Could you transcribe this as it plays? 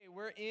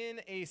are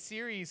in a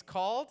series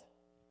called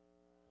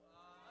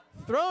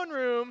Throne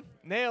Room.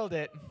 Nailed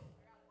it.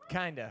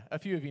 Kinda. A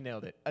few of you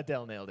nailed it.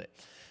 Adele nailed it.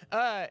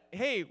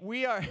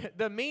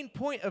 The main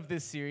point of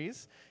this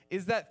series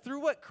is that through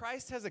what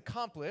Christ has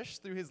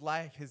accomplished, through his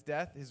life, his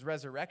death, his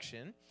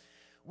resurrection,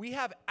 we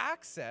have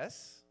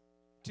access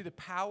to the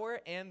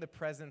power and the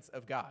presence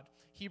of God.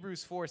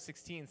 Hebrews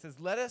 4:16 says,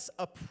 "Let us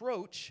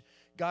approach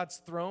God's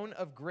throne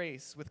of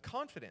grace with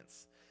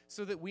confidence,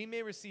 so that we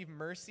may receive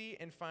mercy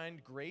and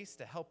find grace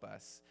to help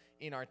us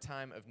in our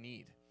time of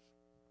need."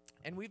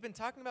 And we've been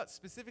talking about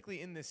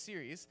specifically in this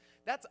series,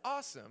 that's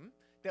awesome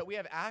that we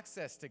have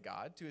access to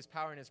God, to his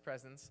power and his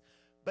presence,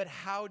 but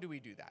how do we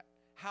do that?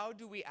 How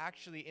do we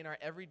actually, in our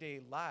everyday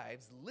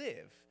lives,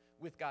 live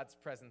with God's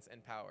presence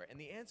and power? And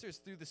the answer is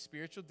through the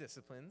spiritual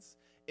disciplines,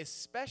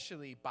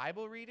 especially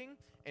Bible reading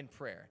and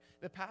prayer.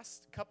 The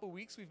past couple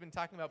weeks, we've been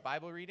talking about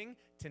Bible reading.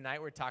 Tonight,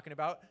 we're talking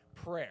about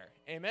prayer.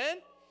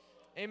 Amen?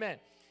 Amen.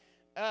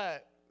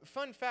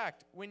 Fun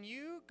fact, when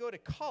you go to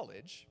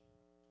college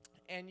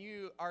and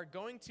you are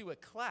going to a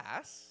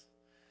class,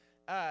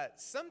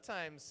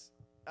 sometimes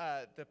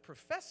the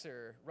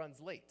professor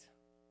runs late.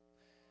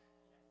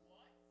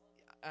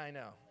 I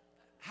know.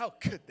 How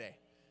could they?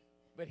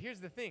 But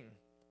here's the thing.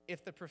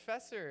 If the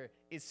professor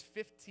is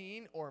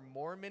 15 or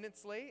more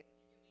minutes late,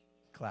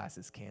 class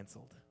is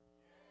canceled.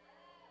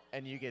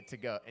 And you get to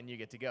go.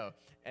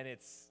 And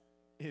it's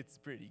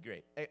pretty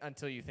great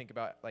until you think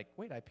about, like,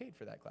 wait, I paid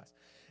for that class.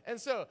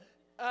 And so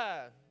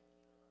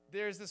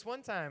there's this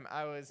one time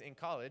I was in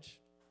college,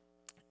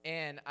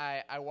 and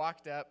I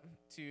walked up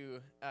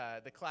to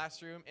the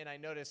classroom, and I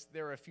noticed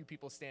there were a few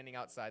people standing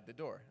outside the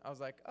door. I was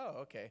like,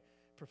 oh, okay,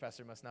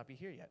 professor must not be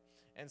here yet.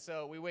 And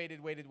so we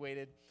waited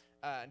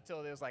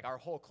until there was like our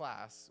whole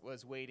class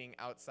was waiting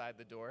outside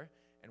the door,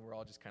 and we're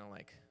all just kind of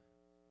like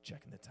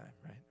checking the time,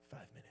 right?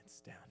 5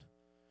 minutes down,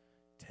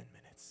 10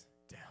 minutes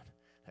down.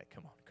 Like,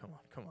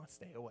 come on,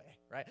 stay away,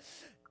 right?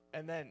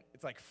 And then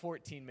it's like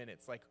 14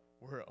 minutes, like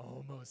we're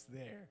almost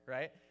there,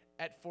 right?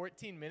 At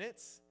 14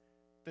 minutes,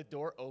 the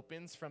door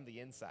opens from the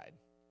inside,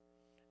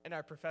 and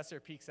our professor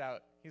peeks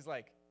out. He's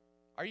like,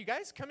 "Are you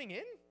guys coming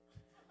in?"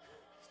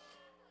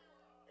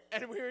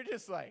 And we were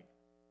just like,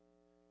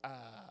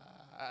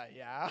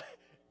 yeah.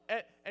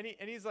 And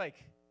he's like,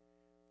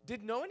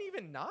 "Did no one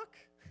even knock?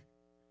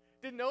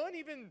 Did no one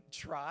even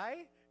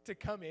try to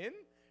come in?"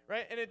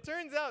 Right? And it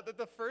turns out that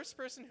the first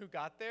person who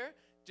got there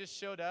just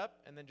showed up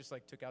and then just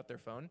like took out their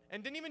phone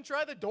and didn't even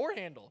try the door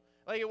handle.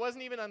 Like it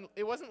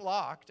wasn't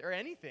locked or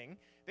anything.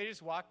 They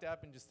just walked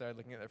up and just started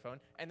looking at their phone.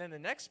 And then the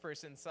next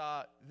person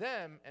saw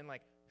them and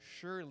like,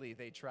 surely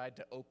they tried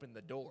to open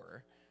the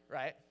door,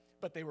 right?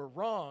 But they were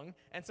wrong.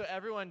 And so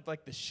everyone,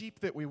 like the sheep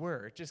that we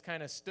were, just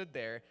kind of stood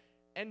there.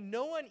 And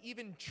no one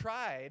even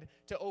tried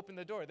to open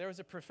the door. There was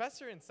a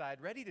professor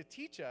inside ready to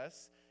teach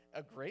us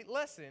a great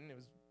lesson. It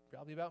was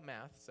probably about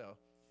math, so,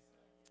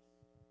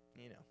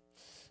 you know.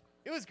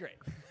 It was great.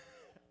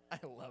 I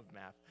love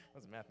math. I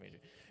was a math major,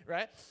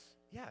 right?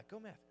 Yeah, go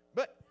math.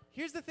 But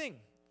here's the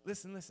thing.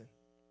 Listen.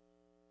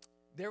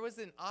 There was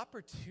an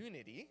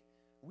opportunity.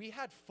 We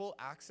had full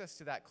access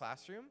to that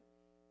classroom,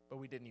 but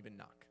we didn't even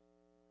knock.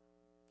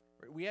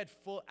 We had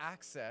full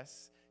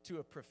access to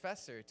a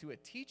professor, to a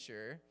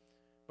teacher,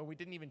 but we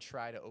didn't even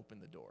try to open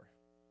the door,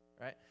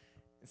 right?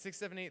 In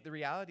 678, the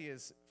reality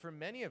is, for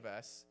many of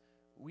us,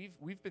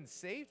 we've been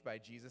saved by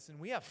Jesus, and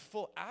we have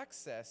full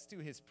access to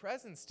his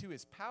presence, to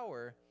his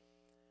power,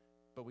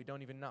 but we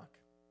don't even knock.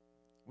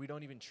 We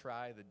don't even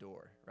try the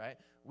door, right?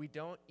 We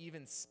don't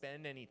even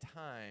spend any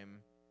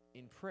time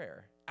in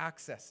prayer,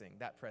 accessing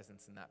that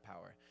presence and that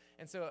power.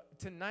 And so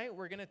tonight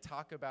we're going to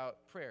talk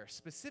about prayer,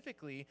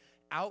 specifically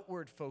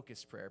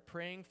outward-focused prayer,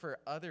 praying for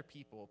other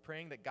people,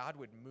 praying that God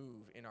would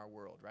move in our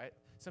world, right?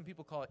 Some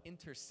people call it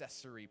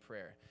intercessory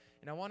prayer.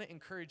 And I want to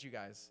encourage you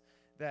guys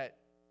that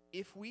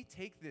if we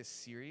take this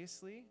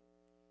seriously,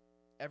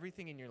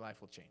 everything in your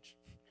life will change.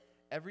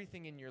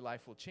 Everything in your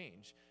life will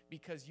change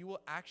because you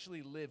will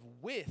actually live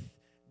with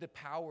the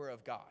power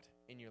of God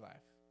in your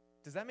life.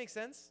 Does that make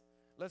sense?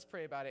 Let's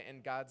pray about it,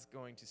 and God's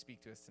going to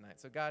speak to us tonight.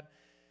 So God,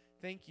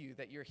 thank you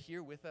that you're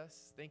here with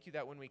us. Thank you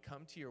that when we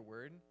come to your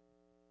word,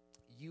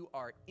 you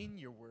are in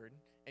your word,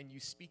 and you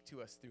speak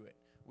to us through it.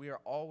 We are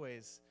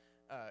always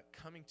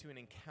coming to an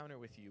encounter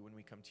with you when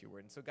we come to your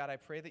word. And so God, I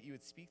pray that you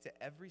would speak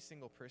to every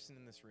single person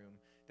in this room,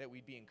 that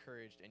we'd be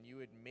encouraged, and you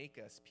would make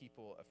us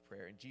people of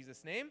prayer. In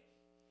Jesus' name,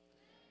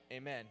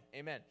 amen.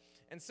 Amen.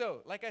 And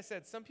so, like I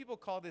said, some people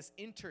call this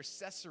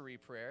intercessory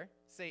prayer.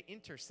 Say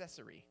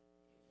intercessory.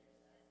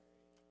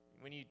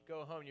 When you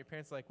go home, your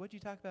parents are like, "What'd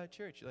you talk about at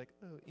church?" You're like,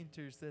 "Oh,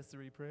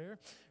 intercessory prayer."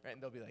 Right?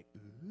 And they'll be like,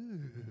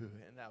 "Ooh,"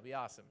 and that'll be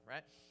awesome,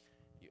 right?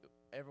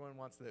 Everyone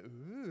wants the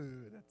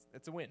ooh.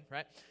 That's a win,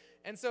 right?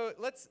 And so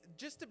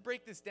just to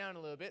break this down a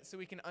little bit so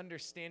we can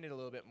understand it a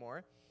little bit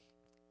more.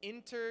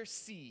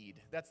 Intercede,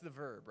 that's the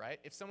verb, right?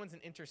 If someone's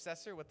an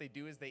intercessor, what they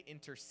do is they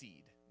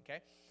intercede,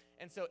 okay?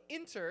 And so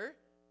inter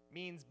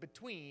means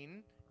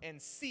between,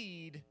 and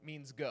seed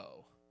means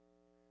go.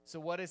 So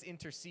what does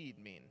intercede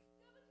mean?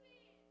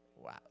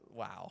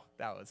 Wow,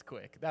 that was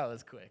quick. That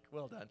was quick.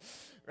 Well done.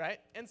 Right?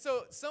 And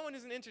so someone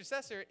who's an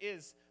intercessor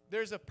is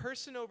there's a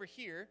person over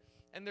here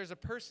and there's a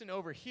person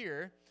over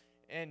here,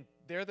 and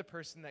they're the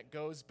person that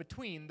goes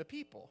between the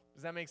people.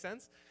 Does that make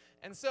sense?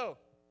 And so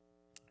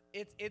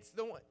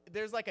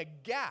there's like a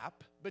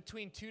gap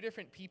between two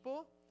different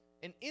people.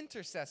 An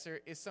intercessor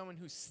is someone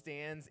who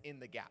stands in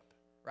the gap,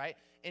 right?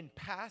 And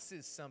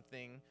passes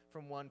something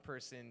from one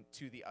person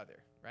to the other,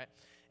 right?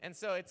 And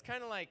so it's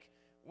kind of like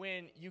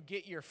when you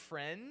get your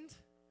friend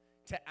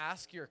to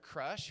ask your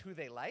crush who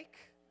they like.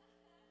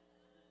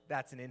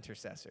 That's an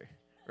intercessor,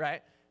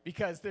 right?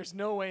 Because there's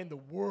no way in the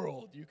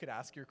world you could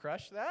ask your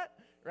crush that,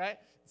 right?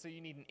 So you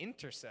need an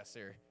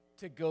intercessor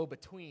to go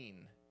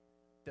between.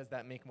 Does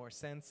that make more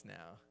sense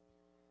now?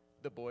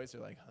 The boys are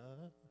like,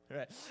 huh?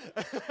 Right.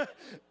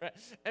 Right.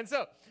 And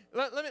so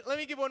let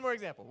me give one more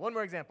example. One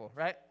more example,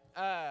 right?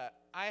 I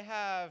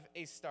have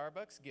a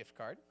Starbucks gift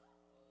card.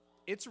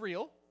 It's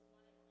real.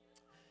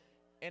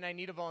 And I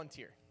need a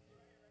volunteer.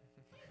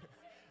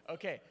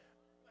 Okay.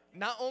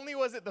 Not only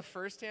was it the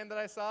first hand that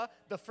I saw,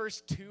 the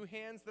first two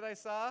hands that I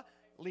saw,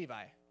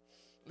 Levi.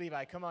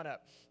 Levi, come on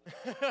up.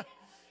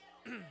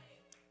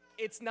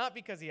 It's not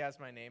because he has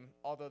my name,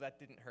 although that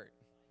didn't hurt.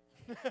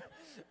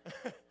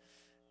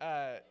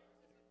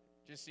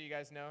 Just so you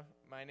guys know,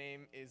 my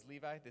name is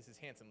Levi. This is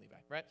Handsome Levi,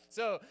 right?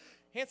 So,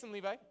 Handsome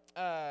Levi,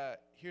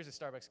 here's a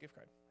Starbucks gift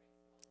card,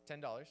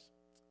 $10.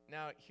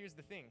 Now, here's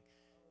the thing.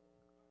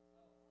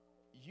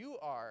 You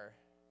are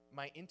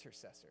my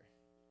intercessor.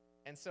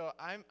 And so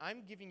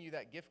I'm giving you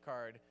that gift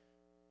card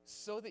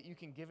so that you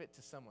can give it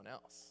to someone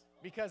else.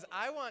 Because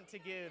I want to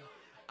give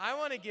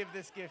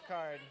this gift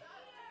card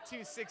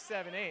to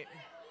 678.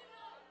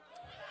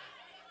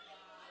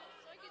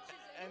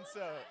 And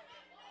so,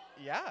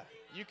 yeah,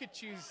 you could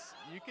choose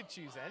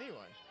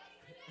anyone.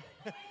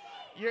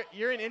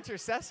 You're an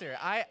intercessor.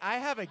 I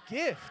have a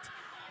gift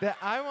that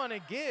I want to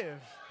give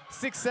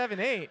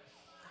 678,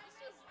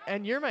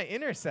 and you're my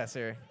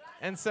intercessor.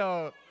 And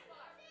so,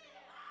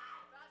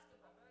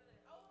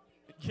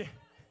 yeah.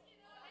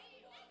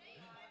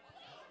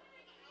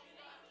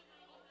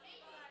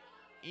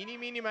 Eeny,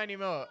 meeny, miny,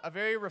 mo. A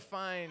very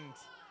refined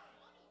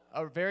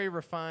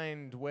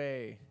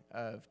way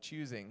of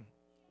choosing.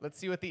 Let's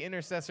see what the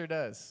intercessor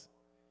does.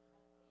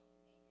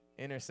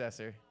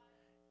 Intercessor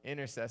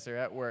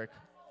at work.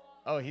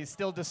 Oh, he's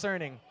still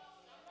discerning.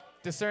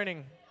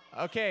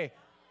 Okay.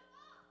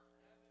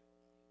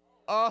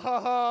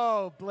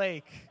 Oh,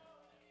 Blake.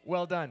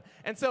 Well done.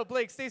 And so,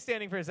 Blake, stay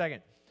standing for a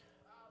second.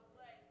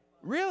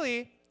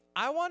 Really,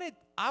 I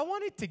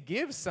wanted to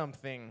give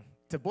something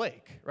to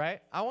Blake,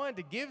 right? I wanted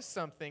to give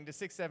something to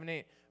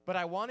 678, but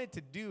I wanted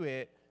to do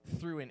it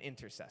through an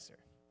intercessor.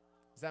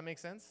 Does that make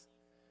sense?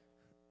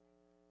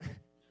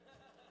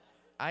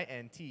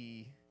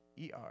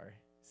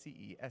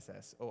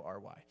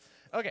 INTERCESSORY.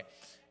 Okay.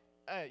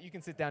 You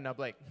can sit down now,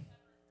 Blake.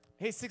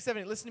 Hey,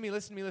 678, listen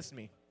to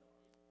me.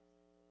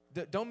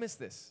 Don't miss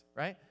this,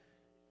 right?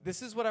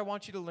 This is what I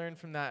want you to learn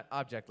from that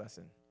object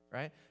lesson,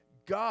 right?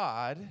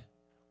 God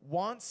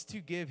wants to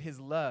give his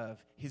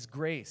love, his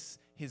grace,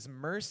 his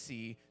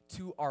mercy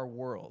to our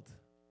world.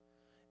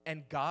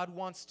 And God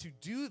wants to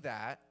do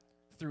that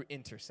through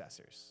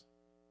intercessors.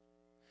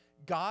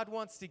 God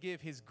wants to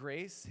give his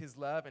grace, his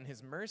love, and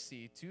his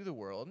mercy to the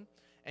world,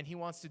 and he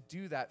wants to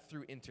do that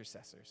through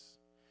intercessors.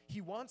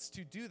 He wants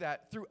to do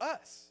that through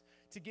us,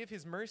 to give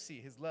his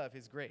mercy, his love,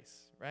 his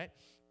grace, right?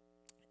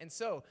 And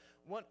so,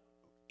 one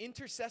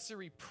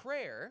intercessory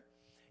prayer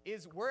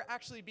is we're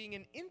actually being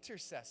an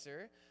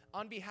intercessor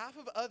on behalf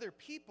of other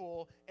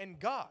people and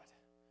God,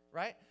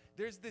 right?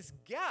 There's this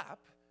gap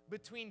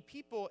between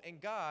people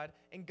and God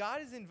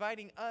is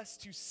inviting us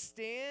to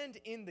stand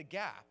in the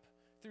gap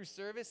through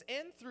service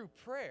and through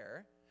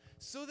prayer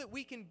so that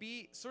we can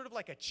be sort of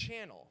like a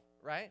channel,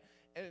 right?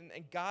 And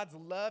God's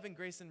love and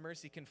grace and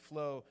mercy can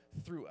flow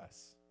through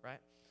us, right?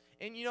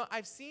 And,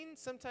 I've seen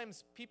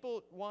sometimes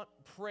people want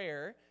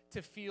prayer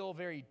to feel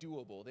very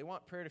doable. They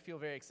want prayer to feel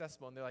very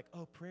accessible, and they're like,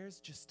 oh, prayer's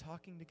just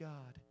talking to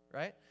God,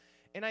 right?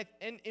 And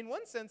in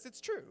one sense, it's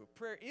true.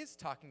 Prayer is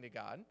talking to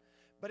God,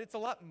 but it's a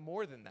lot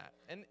more than that.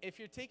 And if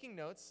you're taking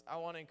notes, I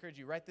want to encourage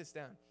you, write this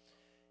down.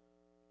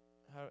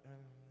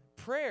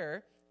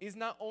 Prayer is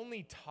not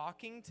only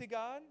talking to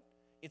God,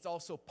 it's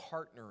also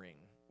partnering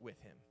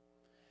with him.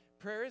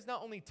 Prayer is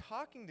not only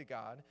talking to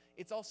God,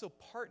 it's also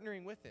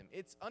partnering with him.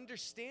 It's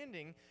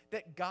understanding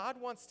that God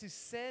wants to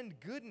send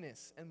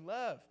goodness and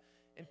love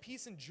and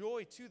peace and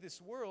joy to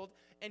this world,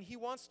 and he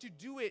wants to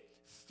do it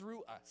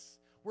through us.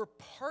 We're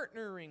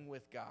partnering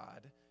with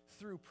God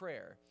through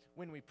prayer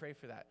when we pray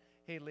for that.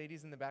 Hey,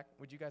 ladies in the back,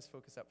 would you guys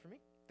focus up for me?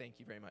 Thank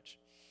you very much.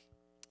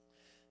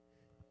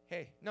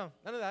 Hey, no,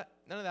 none of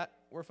that.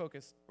 We're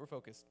focused,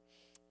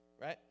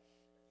 right?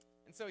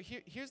 And so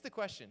here's the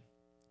question.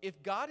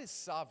 If God is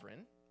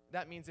sovereign,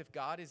 that means if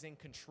God is in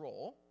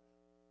control,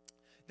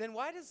 then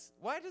why does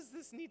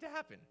this need to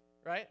happen,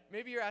 right?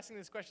 Maybe you're asking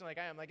this question like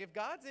I am. Like, if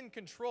God's in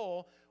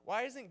control,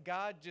 why isn't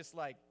God just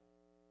like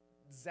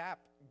zap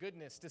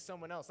goodness to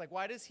someone else? Like,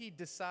 why does he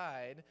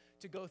decide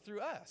to go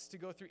through us, to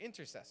go through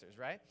intercessors,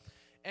 right?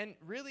 And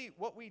really,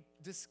 what we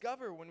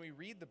discover when we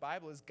read the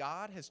Bible is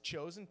God has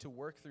chosen to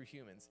work through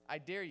humans. I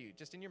dare you,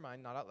 just in your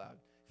mind, not out loud,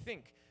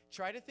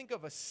 try to think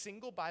of a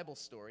single Bible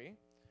story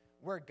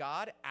where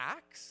God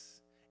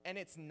acts, and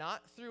it's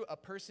not through a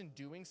person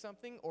doing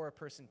something or a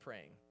person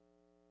praying.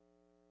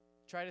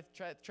 Try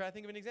to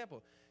think of an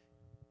example.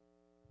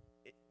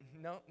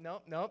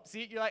 No.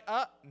 See, you're like,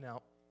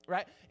 no,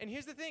 right? And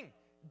here's the thing.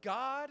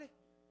 God,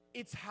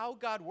 it's how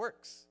God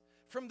works.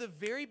 From the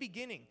very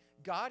beginning,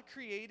 God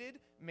created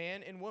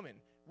man and woman.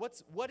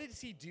 What does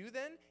he do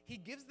then? He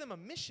gives them a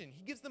mission.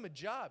 He gives them a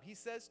job. He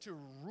says to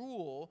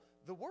rule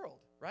the world,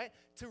 right?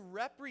 To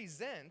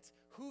represent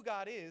who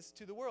God is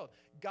to the world.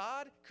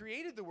 God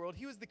created the world.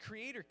 He was the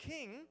creator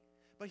king,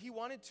 but he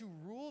wanted to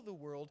rule the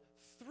world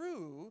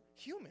through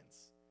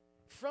humans.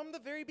 From the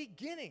very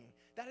beginning,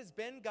 that has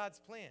been God's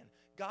plan.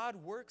 God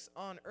works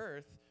on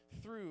earth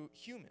through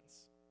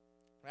humans,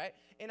 right?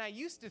 And I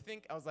used to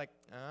think, I was like,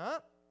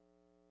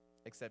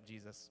 except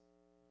Jesus,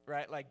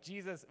 right? Like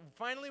Jesus,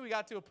 finally we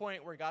got to a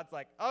point where God's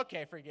like,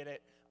 okay, forget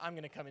it. I'm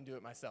going to come and do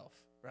it myself,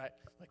 right?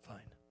 Like, fine,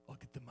 I'll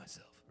get them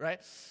myself, right?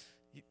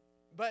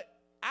 But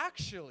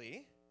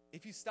actually,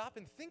 if you stop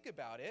and think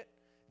about it,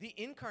 the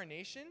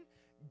incarnation,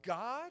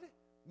 God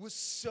was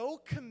so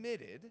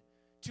committed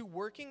to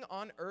working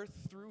on earth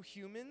through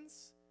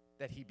humans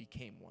that he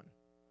became one.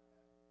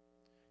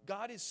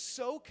 God is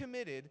so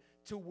committed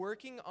to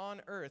working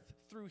on earth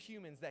through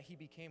humans that he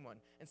became one.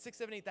 And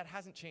 678, that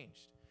hasn't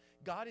changed.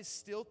 God is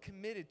still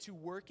committed to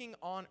working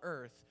on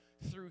earth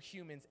through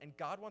humans, and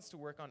God wants to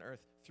work on earth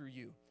through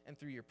you and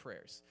through your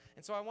prayers.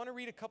 And so I want to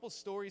read a couple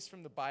stories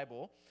from the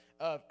Bible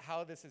of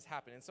how this has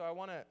happened. And so I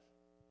want to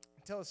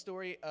tell a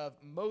story of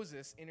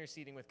Moses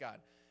interceding with God.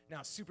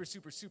 Now, super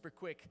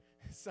quick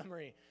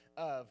summary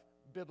of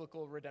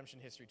biblical redemption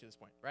history to this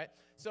point, right?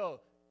 So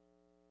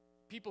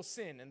people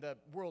sin and the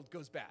world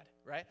goes bad,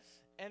 right?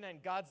 And then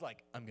God's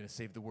like, I'm going to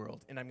save the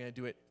world, and I'm going to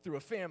do it through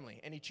a family.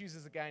 And he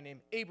chooses a guy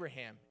named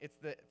Abraham. It's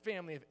the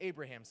family of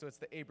Abraham, so it's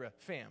the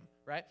Abraham,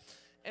 right?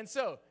 And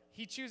so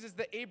he chooses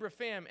the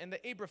Abraham, and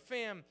the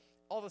Abraham,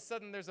 all of a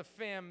sudden there's a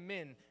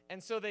famine.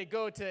 And so they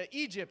go to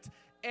Egypt,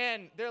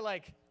 and they're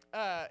like,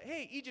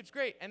 hey, Egypt's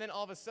great. And then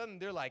all of a sudden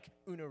they're like,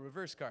 Uno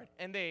reverse card.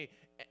 And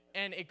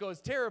it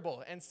goes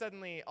terrible. And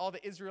suddenly all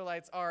the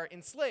Israelites are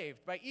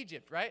enslaved by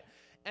Egypt, right?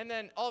 And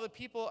then all the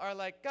people are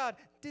like, God,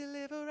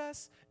 deliver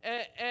us.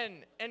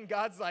 And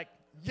God's like,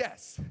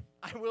 yes,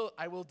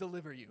 I will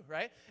deliver you,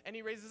 right? And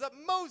he raises up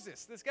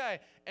Moses, this guy.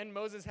 And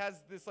Moses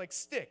has this like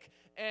stick.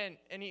 And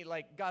he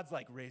like, God's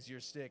like, raise your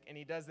stick. And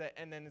he does that.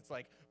 And then it's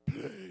like,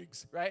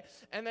 plagues, right?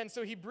 And then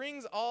so he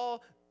brings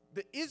all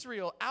the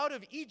Israel out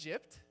of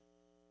Egypt.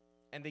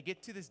 And they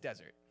get to this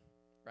desert,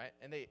 right?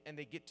 And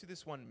they get to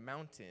this one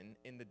mountain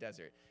in the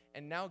desert.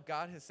 And now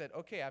God has said,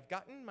 okay, I've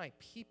gotten my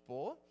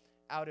people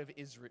out of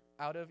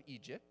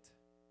Egypt.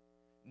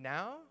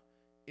 Now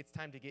it's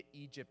time to get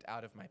Egypt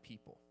out of my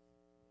people,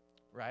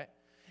 right?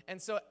 And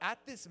so at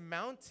this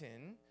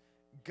mountain,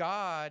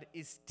 God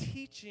is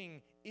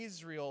teaching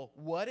Israel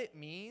what it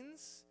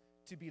means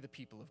to be the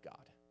people of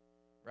God,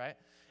 right?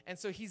 And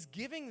so he's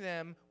giving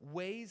them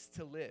ways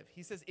to live.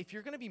 He says, if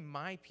you're going to be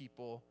my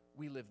people,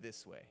 we live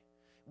this way.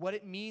 What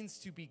it means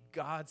to be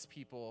God's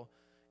people.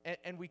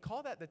 And we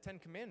call that the 10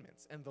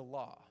 Commandments and the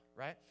law,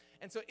 right?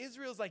 And so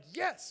Israel's like,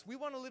 yes, we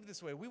want to live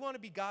this way. We want to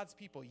be God's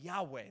people,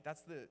 Yahweh.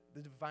 That's the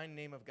divine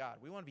name of God.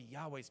 We want to be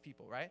Yahweh's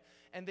people, right?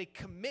 And they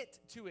commit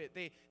to it.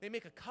 They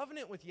make a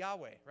covenant with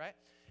Yahweh, right?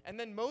 And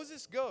then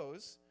Moses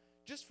goes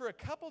just for a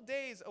couple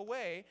days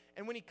away,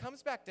 and when he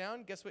comes back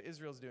down, guess what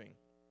Israel's doing?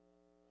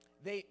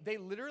 They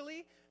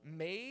literally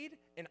made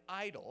an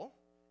idol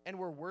and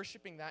were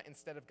worshiping that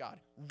instead of God,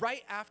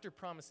 right after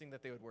promising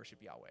that they would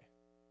worship Yahweh,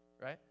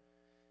 right?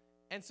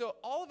 And so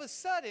all of a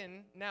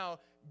sudden, now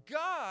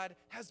God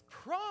has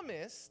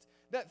promised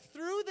that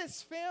through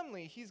this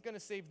family, he's going to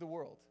save the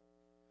world.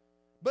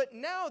 But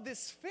now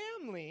this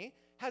family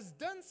has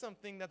done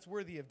something that's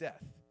worthy of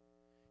death.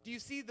 Do you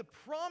see the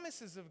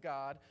promises of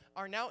God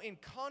are now in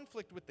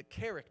conflict with the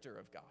character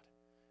of God,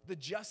 the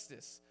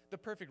justice, the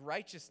perfect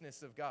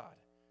righteousness of God,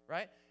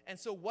 right? And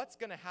so what's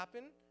going to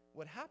happen?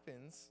 What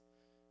happens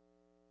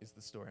is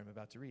the story I'm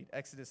about to read.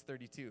 Exodus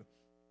 32.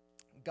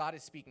 God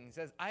is speaking. He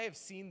says, I have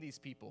seen these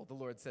people, the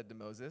Lord said to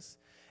Moses,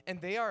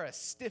 and they are a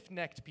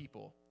stiff-necked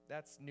people.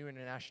 That's New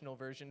International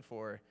Version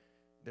for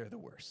they're the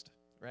worst,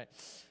 right?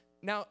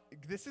 Now,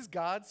 this is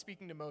God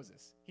speaking to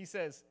Moses. He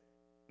says,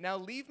 now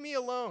leave me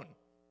alone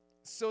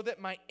so that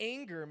my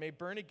anger may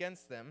burn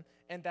against them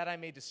and that I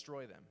may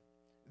destroy them.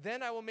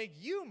 Then I will make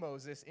you,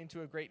 Moses,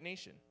 into a great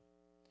nation.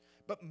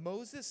 But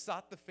Moses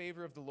sought the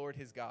favor of the Lord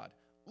his God.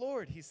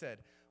 Lord, he said,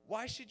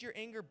 why should your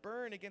anger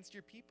burn against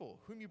your people,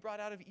 whom you brought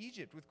out of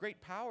Egypt with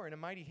great power and a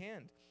mighty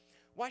hand?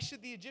 Why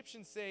should the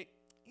Egyptians say,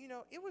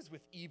 it was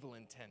with evil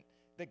intent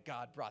that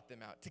God brought them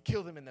out, to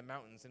kill them in the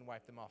mountains and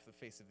wipe them off the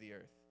face of the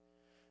earth?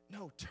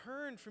 No,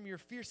 turn from your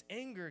fierce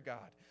anger,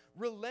 God.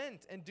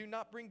 Relent and do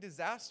not bring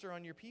disaster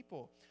on your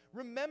people.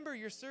 Remember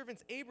your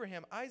servants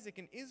Abraham, Isaac,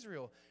 and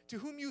Israel, to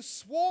whom you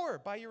swore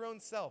by your own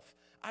self,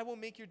 I will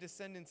make your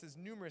descendants as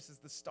numerous as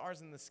the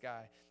stars in the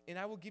sky, and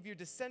I will give your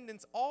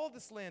descendants all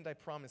this land I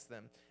promised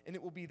them, and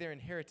it will be their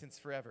inheritance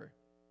forever.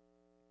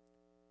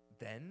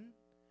 Then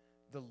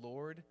the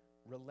Lord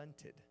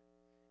relented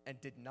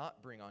and did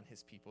not bring on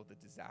his people the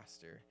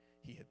disaster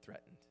he had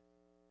threatened.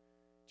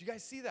 Do you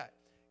guys see that?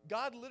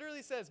 God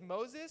literally says,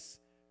 Moses,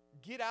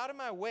 get out of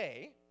my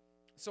way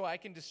so I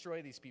can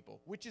destroy these people,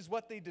 which is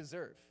what they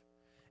deserve.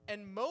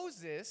 And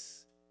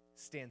Moses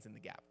stands in the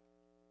gap.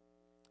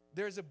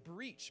 There's a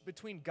breach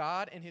between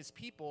God and his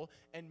people,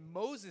 and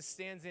Moses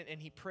stands in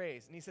and he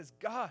prays. And he says,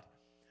 God,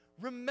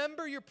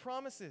 remember your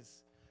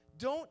promises.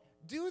 Don't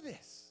do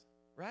this,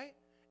 right?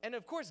 And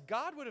of course,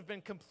 God would have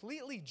been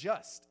completely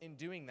just in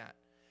doing that.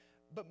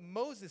 But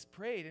Moses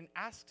prayed and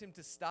asked him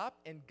to stop,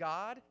 and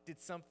God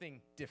did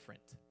something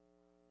different.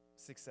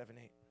 6, 7,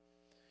 8.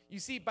 You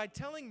see, by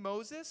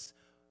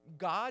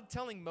God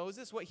telling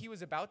Moses what he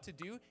was about to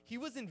do, he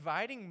was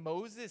inviting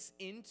Moses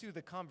into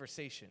the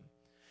conversation.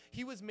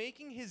 He was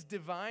making his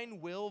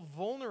divine will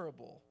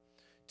vulnerable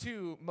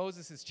to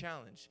Moses'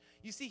 challenge.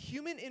 You see,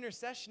 human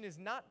intercession is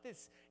not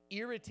this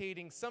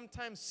irritating,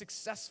 sometimes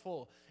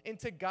successful,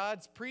 into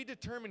God's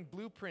predetermined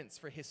blueprints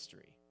for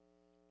history.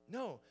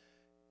 No,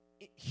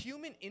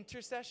 human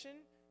intercession,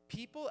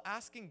 people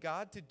asking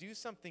God to do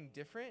something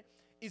different,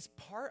 is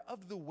part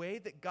of the way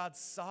that God's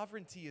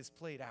sovereignty is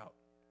played out,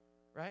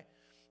 right?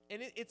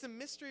 And it's a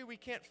mystery we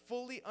can't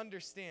fully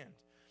understand.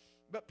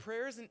 But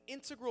prayer is an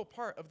integral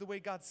part of the way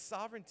God's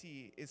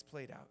sovereignty is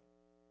played out.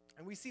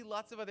 And we see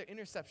lots of other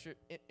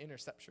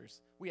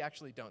intercessors. We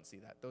actually don't see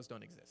that. Those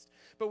don't exist.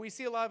 But we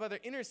see a lot of other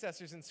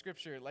intercessors in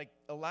Scripture, like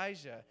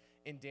Elijah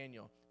and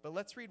Daniel. But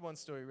let's read one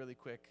story really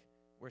quick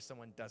where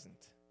someone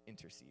doesn't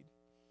intercede.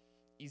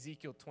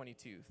 Ezekiel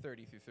 22,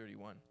 30 through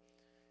 31.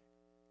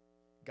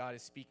 God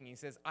is speaking. He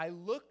says, I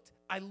looked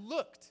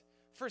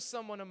for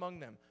someone among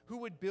them who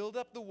would build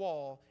up the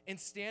wall and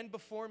stand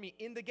before me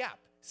in the gap.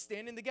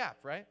 Stand in the gap,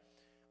 right?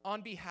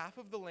 On behalf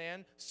of the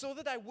land, so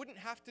that I wouldn't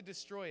have to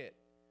destroy it.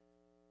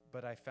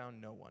 But I found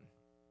no one.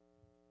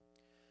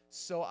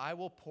 So I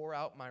will pour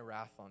out my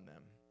wrath on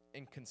them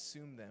and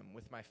consume them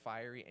with my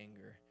fiery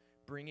anger,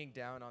 bringing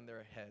down on their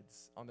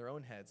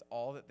own heads,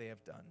 all that they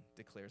have done,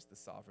 declares the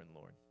sovereign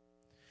Lord.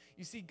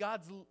 You see,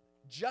 God's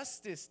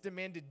justice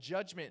demanded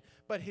judgment,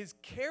 but his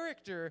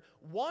character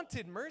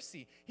wanted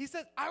mercy. He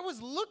says, I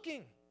was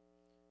looking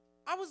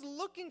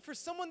for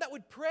someone that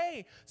would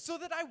pray so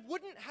that I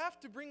wouldn't have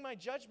to bring my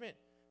judgment,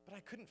 but I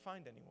couldn't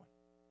find anyone.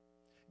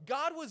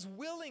 God was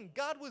willing,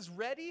 God was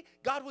ready,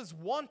 God was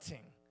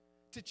wanting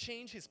to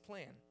change his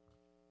plan.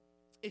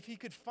 If he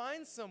could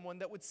find someone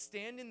that would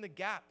stand in the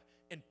gap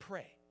and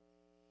pray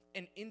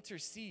and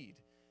intercede,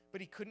 but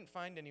he couldn't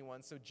find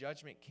anyone, so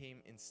judgment came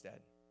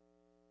instead.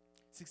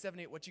 6, 7,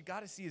 8, what you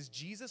got to see is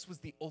Jesus was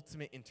the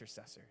ultimate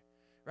intercessor,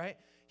 right?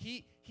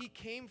 He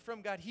came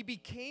from God. He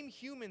became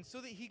human so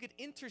that he could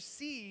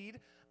intercede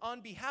on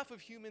behalf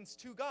of humans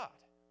to God,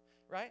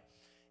 right?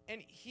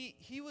 And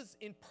he was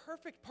in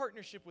perfect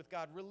partnership with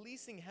God,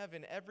 releasing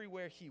heaven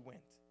everywhere he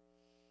went.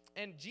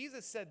 And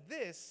Jesus said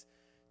this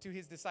to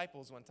his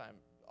disciples one time.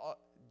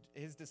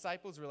 His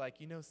disciples were like,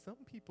 some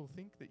people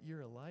think that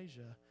you're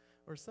Elijah,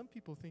 or some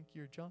people think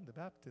you're John the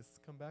Baptist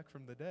come back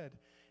from the dead.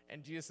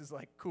 And Jesus is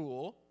like,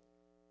 cool.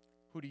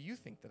 Who do you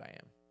think that I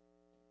am?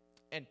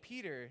 And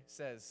Peter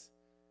says,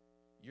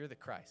 you're the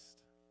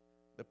Christ,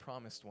 the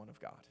promised one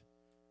of God.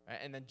 Right?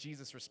 And then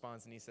Jesus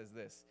responds and he says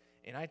this,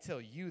 and I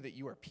tell you that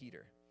you are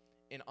Peter,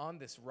 and on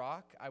this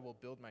rock I will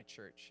build my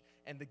church,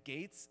 and the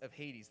gates of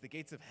Hades, the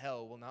gates of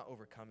hell, will not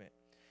overcome it.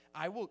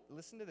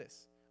 Listen to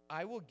this,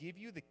 I will give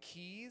you the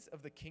keys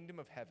of the kingdom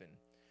of heaven.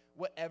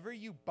 Whatever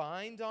you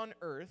bind on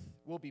earth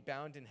will be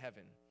bound in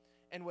heaven,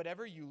 and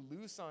whatever you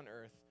loose on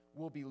earth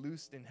will be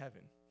loosed in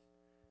heaven.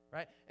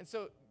 Right? And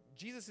so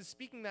Jesus is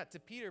speaking that to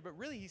Peter, but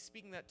really he's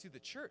speaking that to the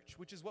church,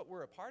 which is what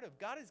we're a part of.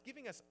 God is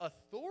giving us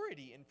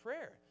authority in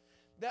prayer,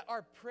 that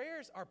our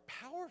prayers are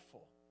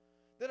powerful,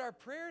 that our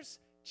prayers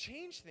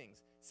change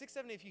things. 6,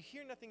 7, if you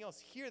hear nothing else,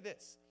 hear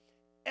this.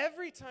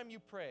 Every time you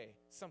pray,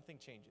 something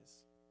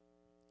changes.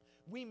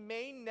 We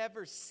may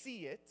never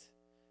see it,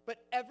 but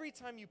every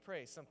time you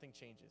pray, something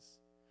changes.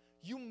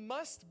 You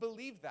must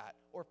believe that,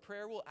 or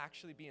prayer will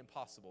actually be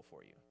impossible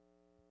for you.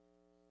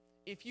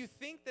 If you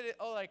think that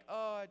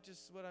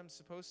just what I'm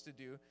supposed to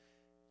do,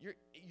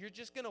 you're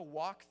just going to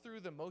walk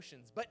through the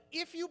motions. But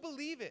if you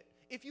believe it,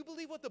 if you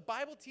believe what the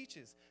Bible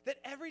teaches, that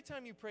every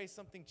time you pray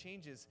something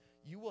changes,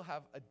 you will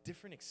have a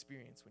different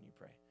experience when you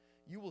pray.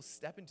 You will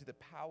step into the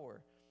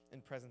power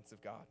and presence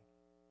of God.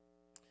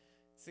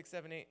 6,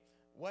 7, 8.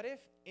 What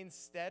if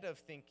instead of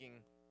thinking,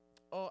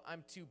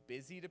 I'm too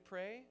busy to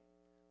pray,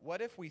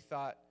 what if we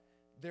thought,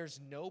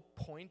 there's no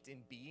point in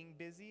being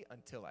busy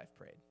until I've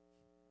prayed?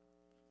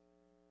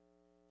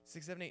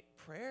 6, 7, 8,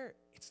 prayer,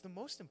 it's the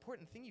most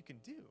important thing you can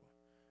do,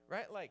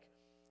 right? Like,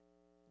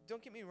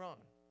 don't get me wrong.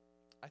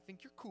 I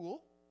think you're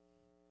cool.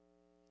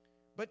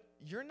 but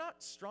you're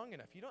not strong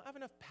enough. You don't have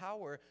enough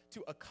power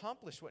to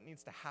accomplish what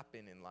needs to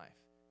happen in life.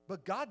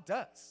 But God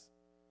does.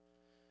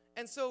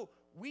 And so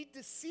we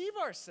deceive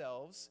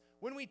ourselves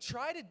when we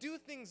try to do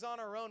things on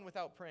our own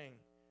without praying.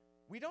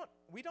 We don't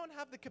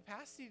have the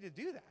capacity to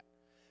do that.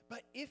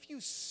 But if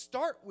you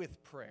start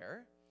with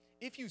prayer,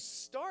 if you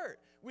start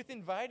with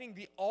inviting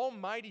the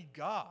Almighty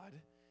God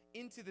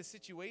into the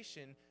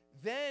situation,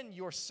 then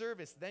your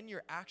service, then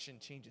your action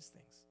changes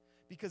things,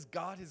 because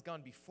God has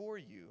gone before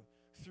you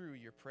through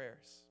your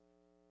prayers.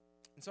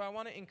 And so I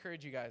want to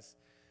encourage you guys,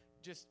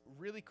 just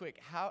really quick,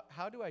 how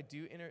do I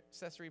do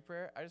intercessory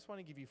prayer? I just want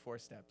to give you 4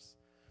 steps.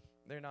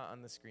 They're not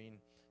on the screen.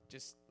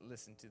 Just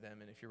listen to them,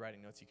 and if you're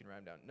writing notes, you can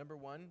write them down. Number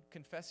 1,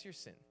 confess your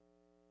sin.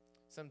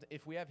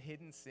 If we have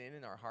hidden sin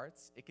in our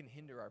hearts, it can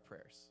hinder our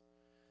prayers.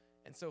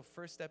 And so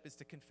first step is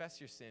to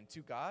confess your sin to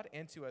God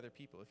and to other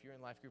people. If you're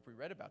in life group, we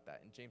read about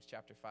that in James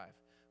chapter 5.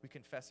 We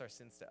confess our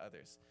sins to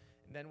others.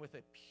 And then with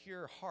a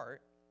pure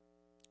heart,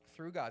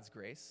 through God's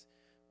grace,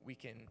 we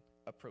can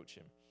approach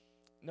him.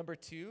 Number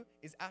 2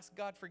 is ask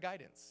God for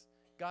guidance.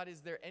 God,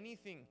 is there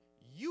anything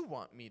you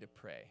want me to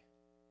pray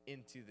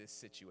into this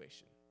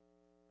situation?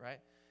 Right?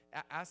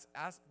 Ask,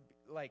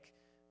 like,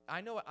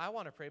 I know I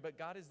want to pray, but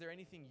God, is there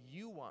anything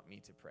you want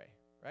me to pray?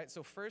 Right?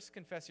 So first,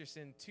 confess your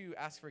sin. 2,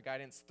 ask for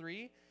guidance.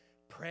 3,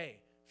 pray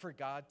for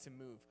God to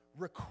move.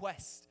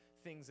 Request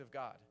things of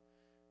God.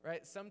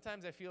 Right?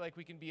 Sometimes I feel like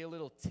we can be a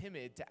little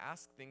timid to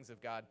ask things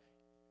of God.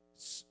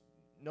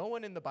 No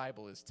one in the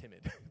Bible is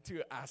timid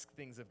to ask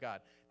things of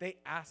God. They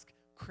ask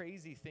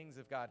crazy things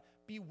of God.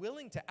 Be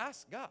willing to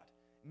ask God.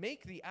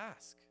 Make the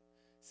ask.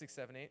 6,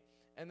 7, 8.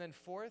 And then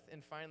 4th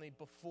and finally,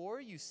 before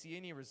you see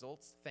any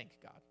results, thank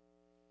God.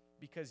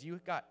 Because you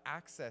got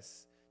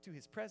access to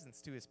his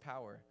presence, to his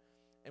power.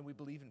 And we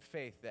believe in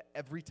faith that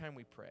every time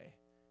we pray,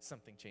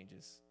 something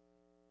changes.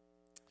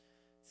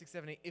 6,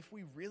 7, 8. If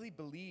we really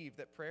believe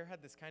that prayer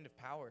had this kind of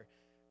power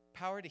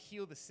to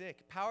heal the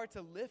sick, power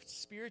to lift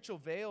spiritual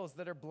veils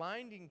that are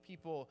blinding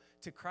people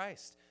to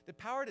Christ, the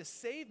power to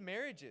save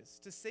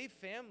marriages, to save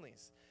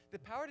families, the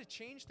power to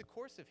change the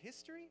course of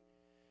history,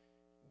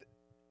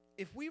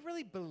 if we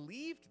really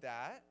believed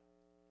that,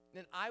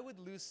 then I would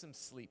lose some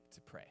sleep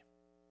to pray.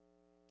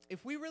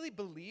 If we really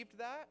believed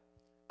that,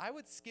 I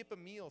would skip a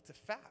meal to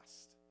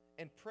fast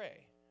and pray,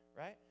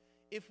 right?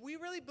 If we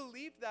really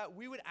believed that,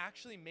 we would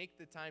actually make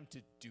the time to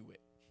do it,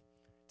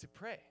 to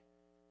pray,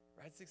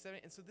 right? 6, 7,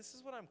 8. And so this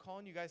is what I'm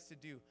calling you guys to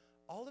do.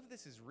 All of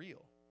this is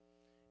real.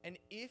 And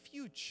if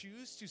you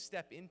choose to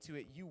step into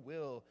it, you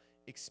will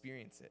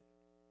experience it.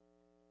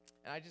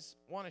 And I just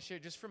want to share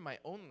just from my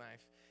own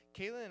life.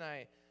 Kayla and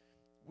I,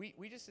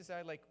 we just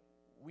decided, like,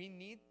 we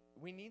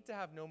need to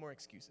have no more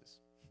excuses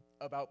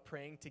about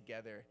praying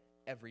together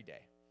every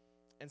day.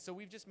 And so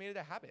we've just made it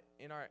a habit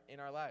in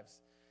our lives.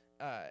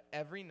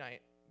 Every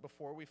night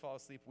before we fall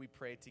asleep, we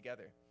pray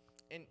together.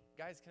 And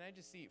guys, can I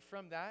just see,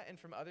 from that and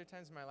from other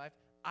times in my life,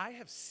 I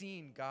have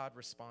seen God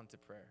respond to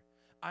prayer.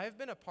 I have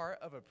been a part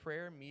of a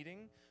prayer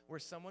meeting where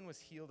someone was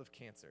healed of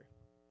cancer.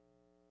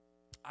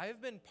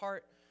 I've been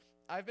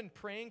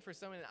praying for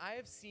someone, and I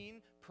have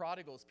seen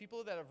prodigals,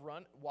 people that have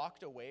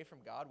walked away from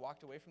God,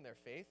 walked away from their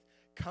faith,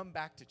 come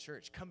back to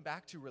church, come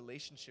back to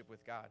relationship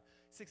with God.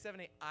 6, 7,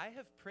 8, I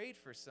have prayed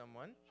for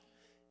someone,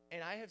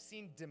 and I have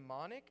seen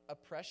demonic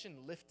oppression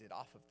lifted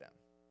off of them.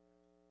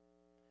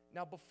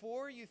 Now,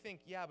 before you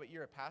think, yeah, but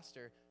you're a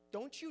pastor,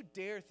 don't you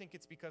dare think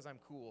it's because I'm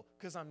cool,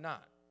 because I'm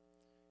not.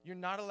 You're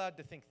not allowed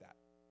to think that.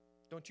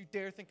 Don't you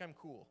dare think I'm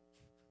cool.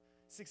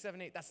 6,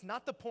 7, 8, that's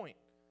not the point.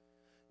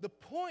 The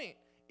point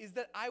is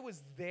that I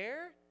was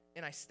there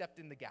and I stepped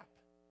in the gap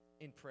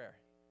in prayer.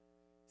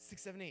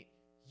 6, 7, 8,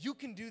 you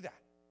can do that.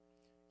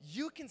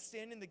 You can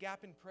stand in the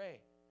gap and pray.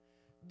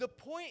 The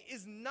point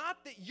is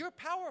not that you're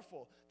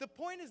powerful. The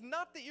point is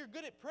not that you're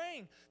good at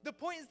praying. The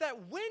point is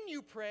that when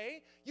you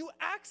pray, you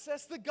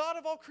access the God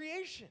of all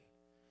creation.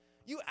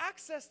 You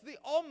access the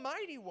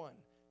Almighty One.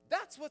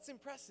 That's what's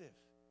impressive.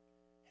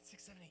 And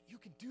 6, 7, 8, you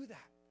can do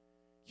that.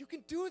 You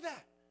can do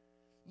that.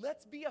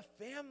 Let's be a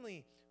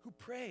family who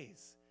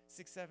prays.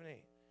 6, 7,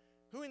 8.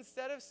 Who,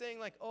 instead of saying,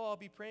 like, oh, I'll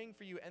be praying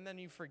for you, and then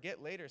you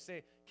forget later,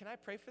 say, can I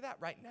pray for that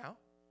right now?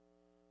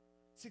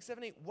 6,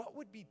 7, 8, what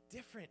would be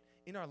different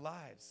in our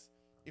lives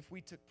if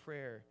we took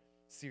prayer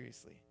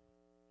seriously?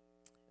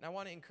 And I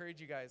want to encourage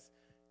you guys,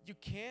 you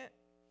can't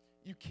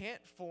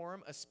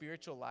form a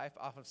spiritual life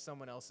off of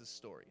someone else's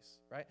stories,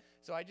 right?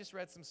 So I just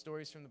read some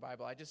stories from the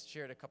Bible. I just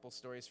shared a couple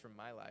stories from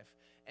my life.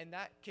 And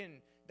that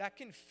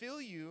can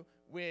fill you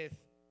with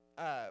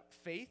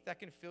faith, that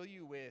can fill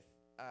you with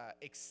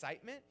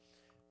excitement.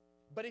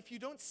 But if you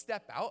don't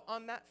step out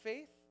on that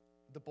faith,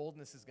 the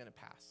boldness is going to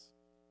pass,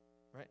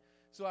 right?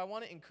 So I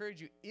want to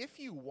encourage you, if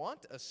you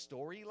want a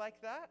story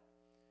like that,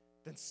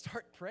 then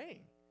start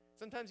praying.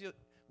 Sometimes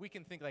we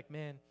can think like,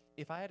 man,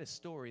 if I had a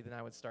story, then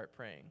I would start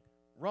praying.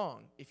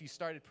 Wrong. If you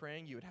started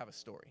praying, you would have a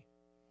story.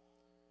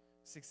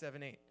 6,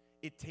 7, 8.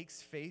 It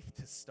takes faith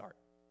to start.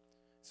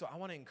 So I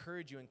want to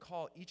encourage you and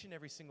call each and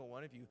every single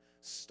one of you,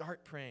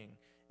 start praying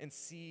and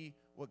see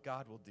what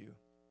God will do.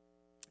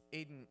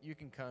 Aiden, you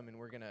can come and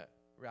we're going to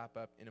wrap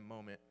up in a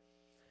moment.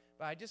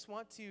 But I just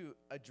want to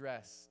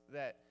address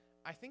that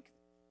I think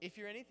if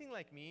you're anything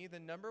like me, the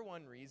number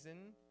one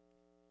reason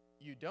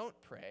you don't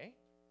pray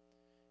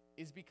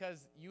is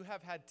because you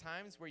have had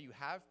times where you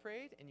have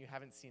prayed and you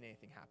haven't seen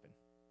anything happen.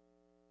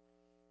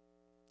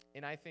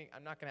 And I think,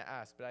 I'm not going to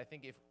ask, but I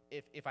think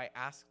if I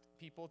asked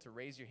people to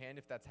raise your hand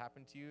if that's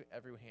happened to you,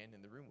 every hand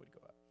in the room would go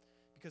up.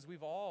 Because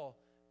we've all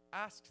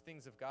asked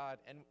things of God,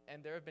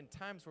 and there have been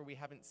times where we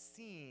haven't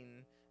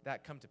seen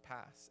that come to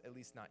pass, at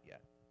least not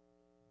yet.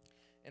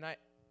 And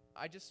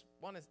I just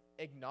want to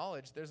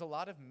acknowledge there's a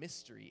lot of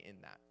mystery in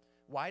that.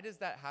 Why does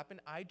that happen?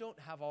 I don't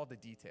have all the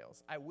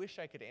details. I wish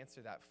I could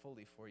answer that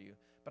fully for you,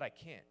 but I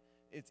can't.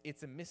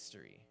 It's a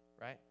mystery,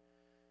 right?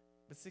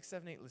 But 6,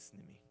 7, 8, listen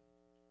to me.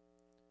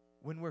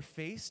 When we're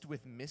faced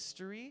with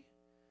mystery,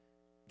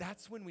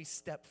 that's when we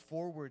step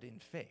forward in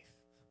faith,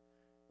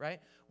 right?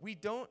 We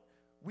don't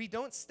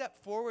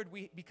step forward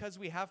because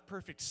we have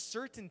perfect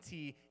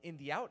certainty in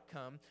the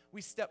outcome.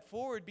 We step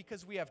forward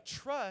because we have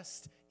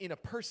trust in a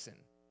person.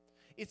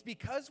 It's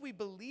because we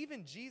believe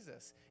in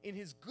Jesus, in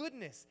his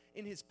goodness,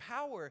 in his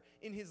power,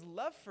 in his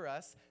love for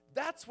us.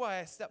 That's why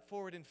I step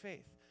forward in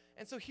faith.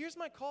 And so here's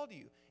my call to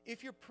you.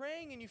 If you're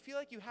praying and you feel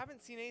like you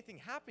haven't seen anything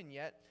happen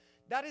yet,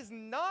 that is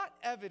not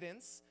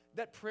evidence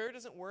that prayer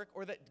doesn't work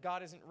or that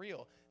God isn't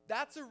real.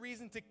 That's a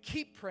reason to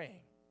keep praying.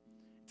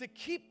 To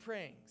keep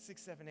praying,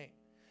 6, 7, 8.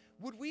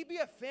 Would we be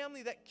a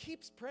family that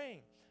keeps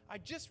praying? I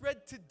just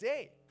read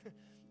today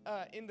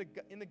in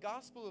the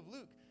Gospel of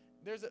Luke,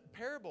 there's a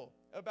parable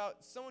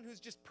about someone who's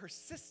just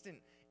persistent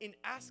in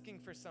asking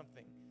for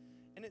something.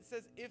 And it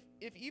says,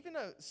 if even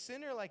a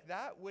sinner like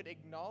that would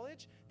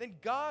acknowledge, then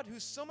God,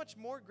 who's so much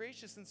more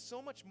gracious and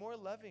so much more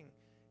loving,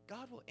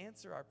 God will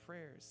answer our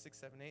prayers, 6,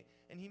 7, 8.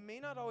 And he may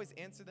not always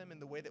answer them in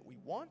the way that we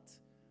want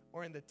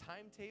or in the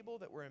timetable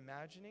that we're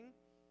imagining,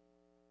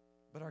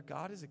 but our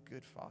God is a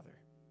good Father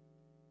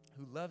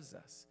who loves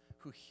us,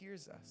 who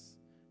hears us,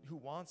 who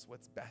wants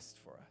what's best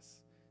for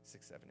us,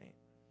 6, 7, 8.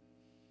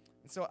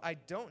 And so I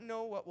don't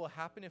know what will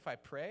happen if I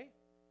pray,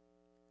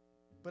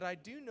 but I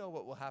do know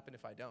what will happen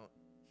if I don't.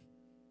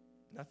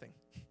 Nothing.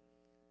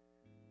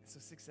 And so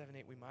 6, 7,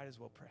 8, we might as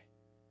well pray.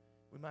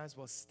 We might as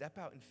well step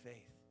out in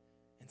faith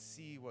and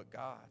see what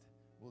God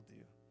will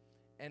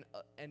do.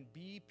 And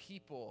be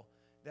people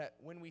that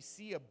when we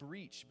see a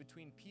breach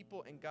between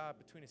people and God,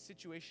 between a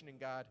situation and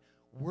God,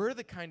 we're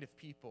the kind of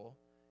people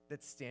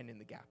that stand in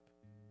the gap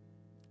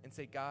and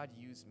say, God,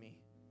 use me.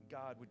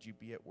 God, would you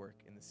be at work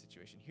in this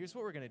situation? Here's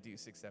what we're going to do,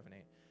 6, 7,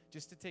 8.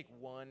 Just to take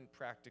one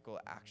practical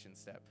action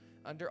step.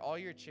 Under all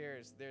your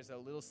chairs, there's a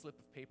little slip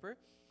of paper.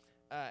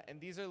 And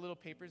these are little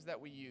papers that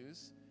we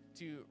use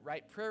to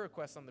write prayer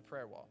requests on the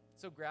prayer wall.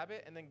 So grab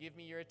it and then give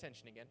me your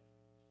attention again.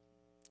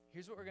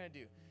 Here's what we're going to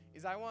do.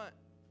 Is I want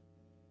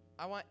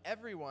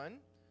everyone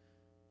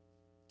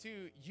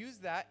to use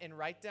that and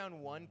write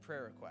down one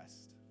prayer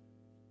request.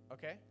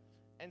 Okay?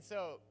 And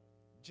so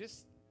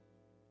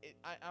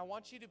I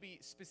want you to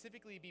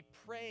specifically be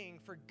praying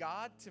for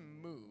God to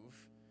move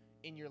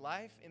in your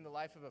life, in the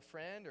life of a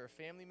friend or a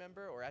family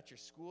member or at your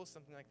school,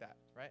 something like that,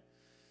 right?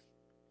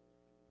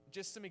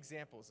 Just some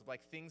examples of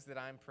like things that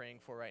I'm praying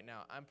for right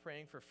now. I'm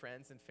praying for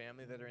friends and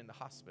family that are in the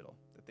hospital,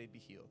 that they'd be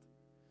healed.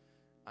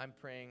 I'm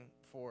praying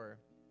for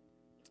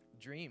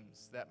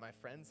dreams that my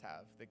friends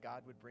have, that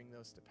God would bring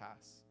those to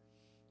pass.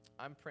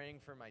 I'm praying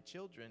for my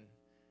children,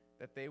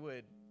 that they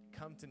would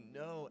come to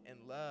know and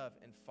love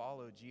and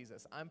follow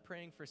Jesus. I'm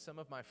praying for some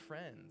of my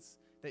friends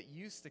that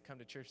used to come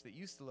to church, that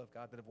used to love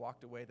God, that have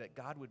walked away, that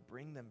God would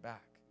bring them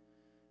back.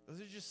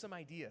 Those are just some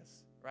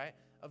ideas, right,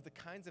 of the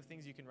kinds of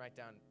things you can write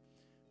down.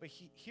 But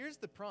here's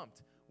the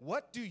prompt.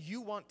 What do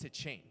you want to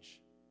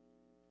change?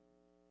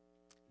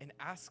 And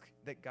ask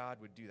that God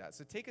would do that.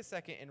 So take a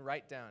second and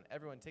write down.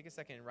 Everyone, take a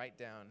second and write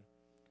down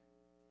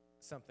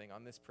something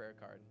on this prayer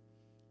card.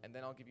 And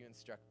then I'll give you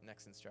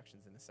next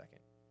instructions in a second.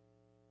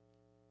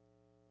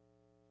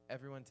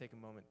 Everyone take a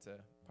moment to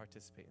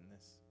participate in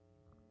this.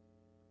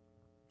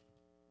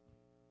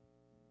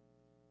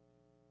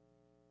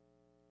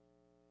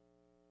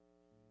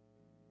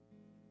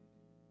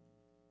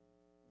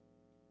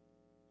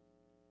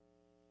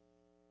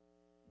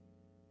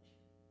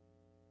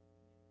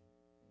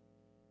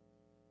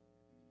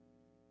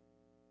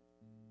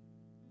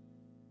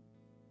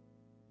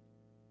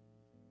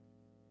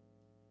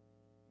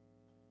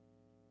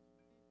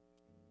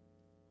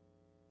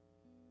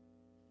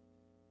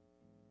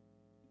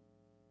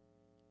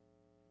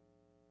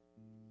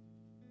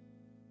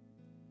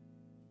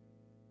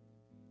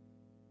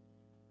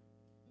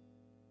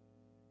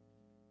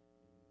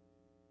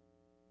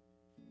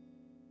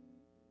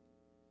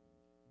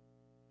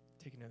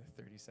 Take another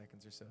 30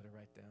 seconds or so to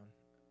write down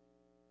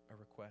a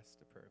request,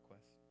 a prayer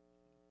request.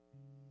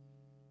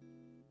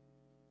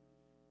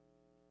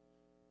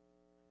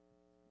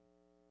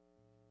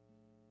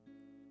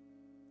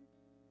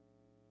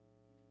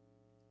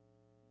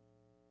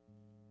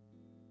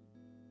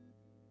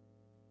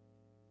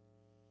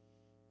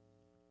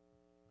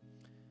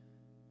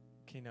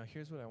 Okay, now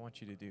here's what I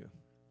want you to do.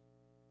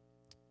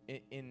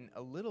 In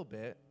a little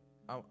bit,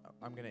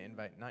 I'm going to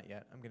invite, not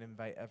yet, I'm going to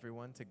invite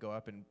everyone to go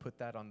up and put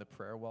that on the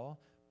prayer wall.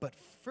 But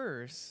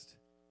first,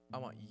 I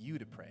want you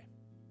to pray.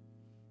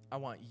 I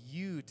want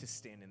you to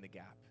stand in the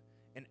gap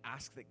and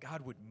ask that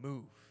God would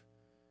move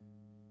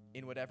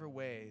in whatever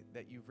way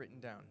that you've written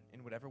down,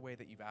 in whatever way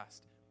that you've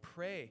asked.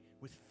 Pray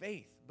with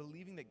faith,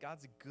 believing that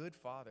God's a good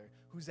Father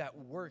who's at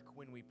work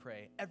when we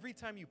pray. Every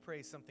time you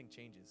pray, something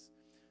changes.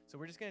 So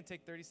we're just going to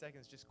take 30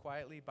 seconds just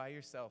quietly by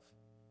yourself.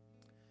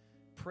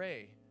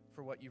 Pray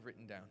for what you've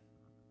written down.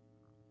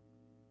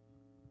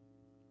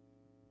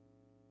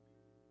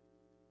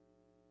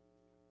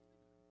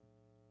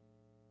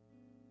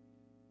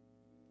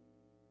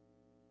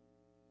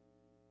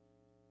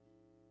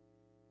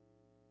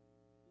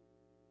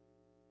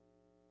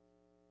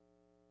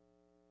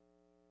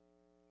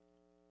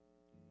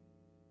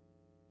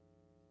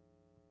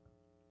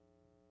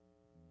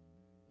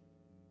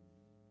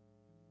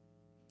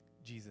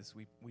 Jesus,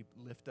 we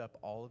lift up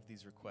all of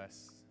these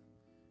requests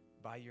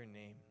by your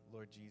name,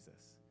 Lord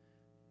Jesus.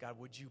 God,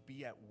 would you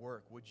be at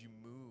work? Would you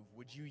move?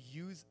 Would you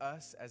use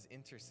us as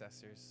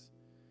intercessors?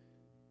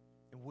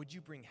 And would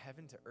you bring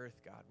heaven to earth,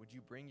 God? Would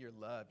you bring your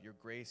love, your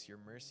grace, your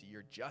mercy,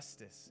 your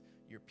justice,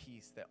 your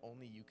peace that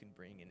only you can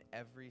bring in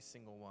every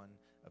single one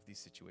of these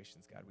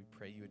situations, God? We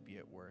pray you would be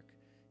at work.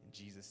 In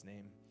Jesus'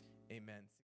 name, amen.